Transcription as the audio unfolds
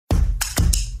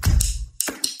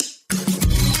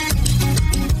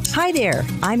Hi there,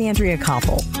 I'm Andrea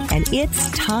Koppel, and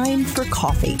it's Time for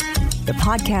Coffee, the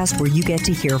podcast where you get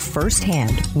to hear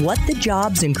firsthand what the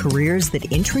jobs and careers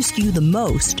that interest you the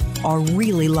most are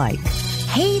really like.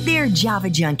 Hey there, Java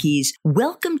junkies.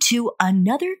 Welcome to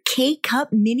another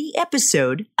K-Cup mini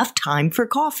episode of Time for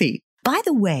Coffee. By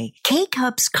the way,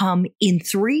 K-Cups come in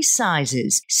 3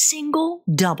 sizes, single,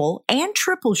 double, and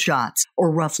triple shots,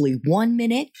 or roughly 1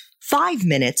 minute, 5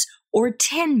 minutes, or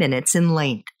 10 minutes in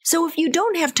length. So if you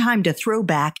don't have time to throw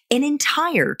back an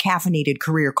entire caffeinated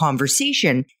career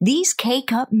conversation, these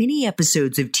K-Cup mini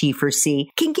episodes of T4C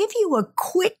can give you a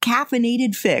quick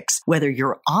caffeinated fix, whether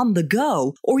you're on the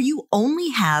go or you only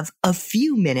have a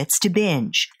few minutes to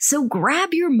binge. So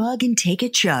grab your mug and take a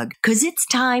chug, because it's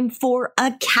time for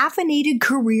a caffeinated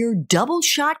career double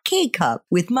shot K-Cup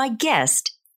with my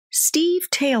guest, Steve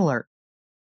Taylor.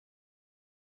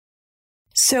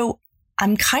 So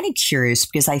I'm kind of curious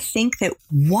because I think that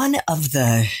one of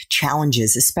the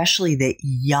challenges, especially that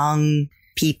young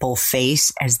people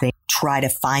face as they try to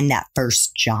find that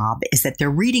first job, is that they're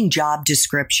reading job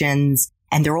descriptions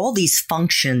and there are all these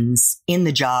functions in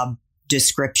the job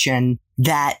description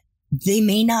that they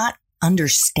may not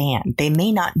understand. They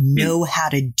may not know how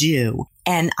to do.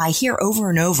 And I hear over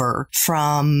and over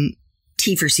from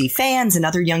T4C fans and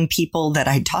other young people that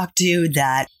I talk to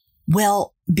that,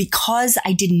 well, because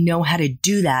I didn't know how to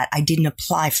do that, I didn't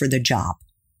apply for the job.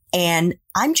 And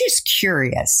I'm just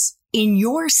curious, in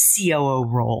your COO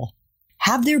role,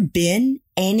 have there been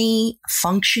any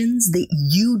functions that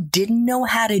you didn't know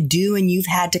how to do and you've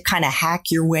had to kind of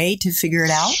hack your way to figure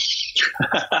it out?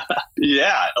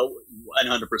 Yeah,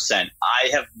 100%.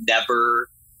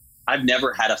 I've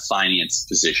never had a finance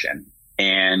position,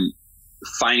 and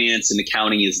finance and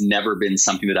accounting has never been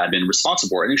something that I've been responsible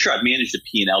for. And sure, I've managed a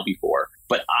P&L before,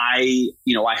 but I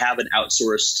have an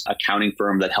outsourced accounting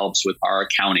firm that helps with our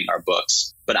accounting, our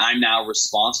books. But I'm now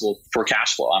responsible for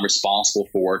cash flow. I'm responsible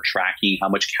for tracking how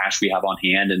much cash we have on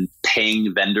hand and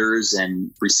paying vendors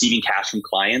and receiving cash from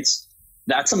clients.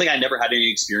 That's something I never had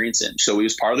any experience in. So it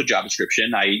was part of the job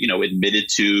description. I, admitted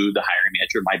to the hiring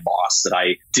manager, my boss, that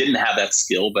I didn't have that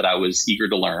skill, but I was eager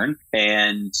to learn.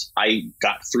 And I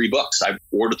got 3 books. I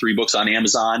ordered 3 books on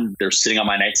Amazon. They're sitting on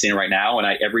my nightstand right now.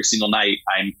 And every single night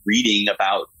I'm reading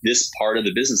about this part of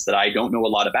the business that I don't know a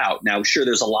lot about. Now, sure,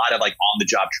 there's a lot of on the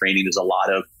job training. There's a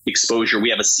lot of exposure. We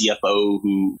have a CFO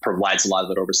who provides a lot of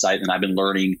that oversight, and I've been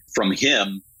learning from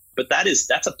him. But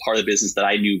that's a part of the business that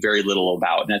I knew very little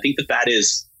about. And I think that's,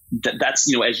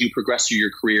 as you progress through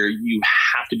your career, you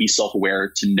have to be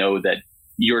self-aware to know that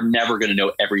you're never going to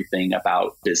know everything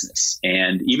about business.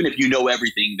 And even if you know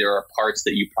everything, there are parts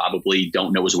that you probably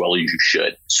don't know as well as you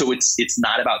should. So it's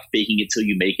not about faking it till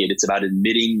you make it. It's about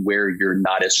admitting where you're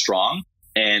not as strong.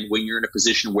 And when you're in a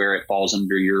position where it falls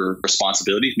under your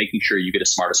responsibilities, making sure you get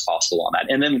as smart as possible on that.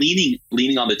 And then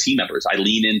leaning on the team members. I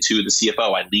lean into the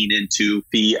CFO. I lean into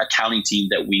the accounting team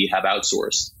that we have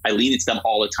outsourced. I lean into them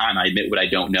all the time. I admit what I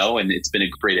don't know, and it's been a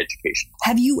great education.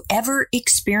 Have you ever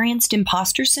experienced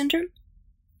imposter syndrome?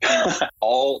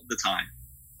 All the time.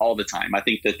 All the time. I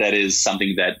think that is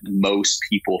something that most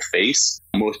people face,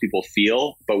 most people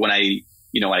feel. But when I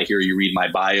hear you read my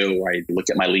bio or I look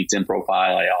at my LinkedIn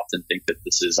profile, I often think that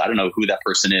I don't know who that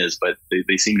person is, but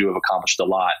they seem to have accomplished a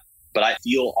lot. But I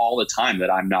feel all the time that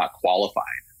I'm not qualified,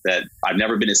 that I've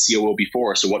never been a COO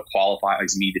before. So what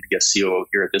qualifies me to be a COO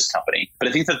here at this company? But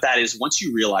I think that is once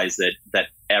you realize that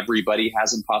everybody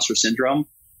has imposter syndrome,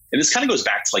 and this kind of goes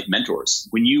back to mentors.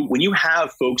 When you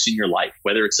have folks in your life,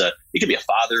 whether it could be a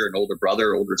father, an older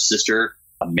brother, older sister,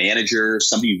 a manager,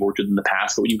 somebody you've worked with in the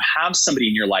past, but when you have somebody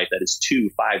in your life that is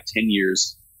 2, 5, 10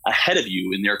 years ahead of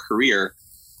you in their career,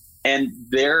 and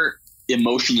they're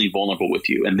emotionally vulnerable with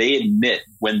you, and they admit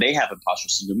when they have imposter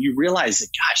syndrome, you realize that,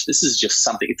 gosh, this is just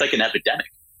something, it's like an epidemic.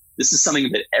 This is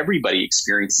something that everybody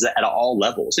experiences at all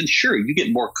levels. And sure, you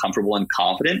get more comfortable and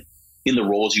confident in the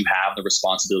roles you have, the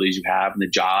responsibilities you have, and the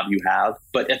job you have.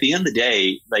 But at the end of the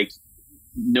day,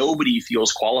 nobody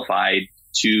feels qualified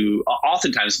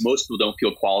oftentimes most people don't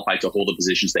feel qualified to hold the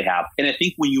positions they have. And I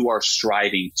think when you are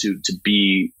striving to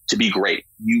be great,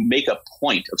 you make a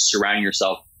point of surrounding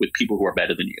yourself with people who are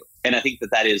better than you. And I think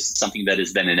that is something that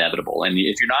is then inevitable. And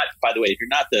if you're not, by the way,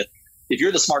 if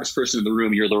you're the smartest person in the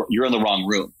room, you're in the wrong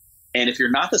room. And if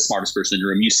you're not the smartest person in the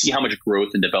room, you see how much growth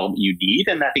and development you need.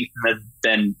 And I think that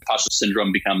then imposter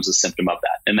syndrome becomes a symptom of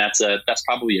that. And that's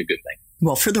probably a good thing.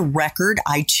 Well, for the record,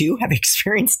 I too have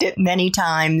experienced it many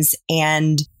times.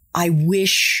 And I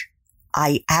wish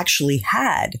I actually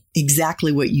had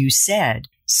exactly what you said.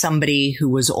 Somebody who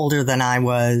was older than I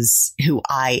was, who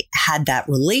I had that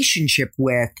relationship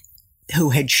with,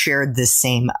 who had shared the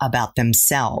same about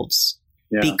themselves.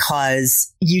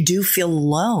 because you do feel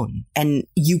alone and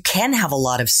you can have a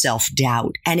lot of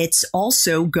self-doubt. And it's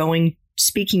also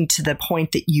speaking to the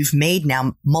point that you've made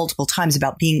now multiple times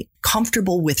about being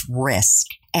comfortable with risk.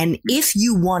 And if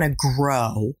you want to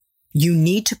grow, you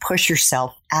need to push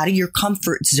yourself out of your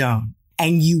comfort zone.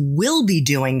 And you will be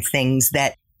doing things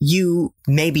that you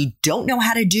maybe don't know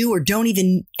how to do or don't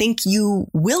even think you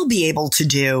will be able to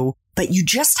do, but you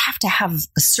just have to have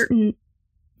a certain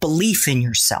belief in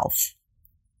yourself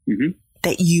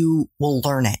that you will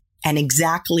learn it. And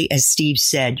exactly as Steve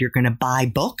said, you're going to buy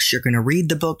books, you're going to read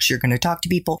the books, you're going to talk to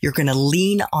people, you're going to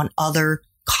lean on other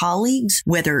colleagues,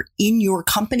 whether in your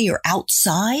company or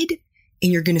outside,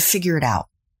 and you're going to figure it out.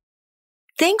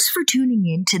 Thanks for tuning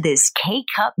in to this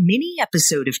K-Cup mini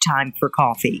episode of Time for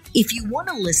Coffee. If you want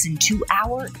to listen to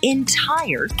our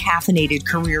entire caffeinated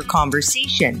career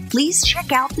conversation, please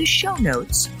check out the show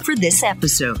notes for this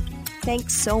episode.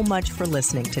 Thanks so much for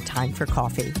listening to Time for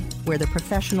Coffee, where the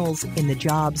professionals in the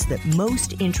jobs that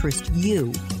most interest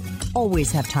you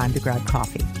always have time to grab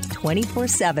coffee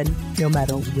 24/7, no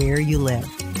matter where you live.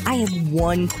 I have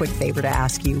one quick favor to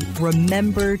ask you.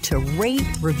 Remember to rate,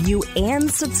 review,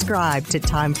 and subscribe to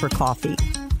Time for Coffee.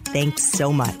 Thanks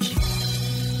so much.